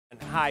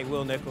Hi,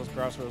 Will Nichols,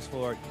 Crossroads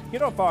Ford. You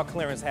know, fall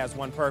clearance has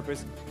one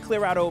purpose: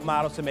 clear out old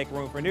models to make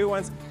room for new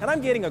ones. And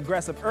I'm getting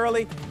aggressive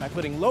early by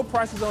putting low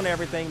prices on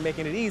everything,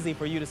 making it easy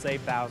for you to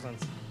save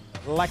thousands.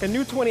 Like a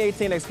new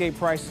 2018 Escape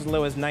price as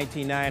low as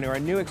 $19,900 or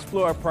a new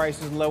Explorer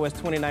price as low as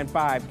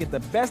 $29,500. Get the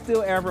best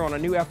deal ever on a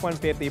new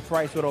F-150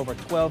 price with over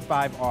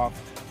 $12,500 off.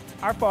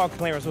 Our fall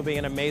clearance will be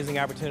an amazing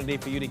opportunity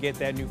for you to get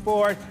that new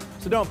Ford,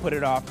 so don't put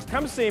it off.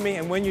 Come see me,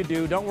 and when you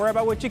do, don't worry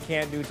about what you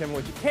can't do. Tell me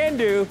what you can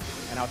do,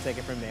 and I'll take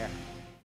it from there.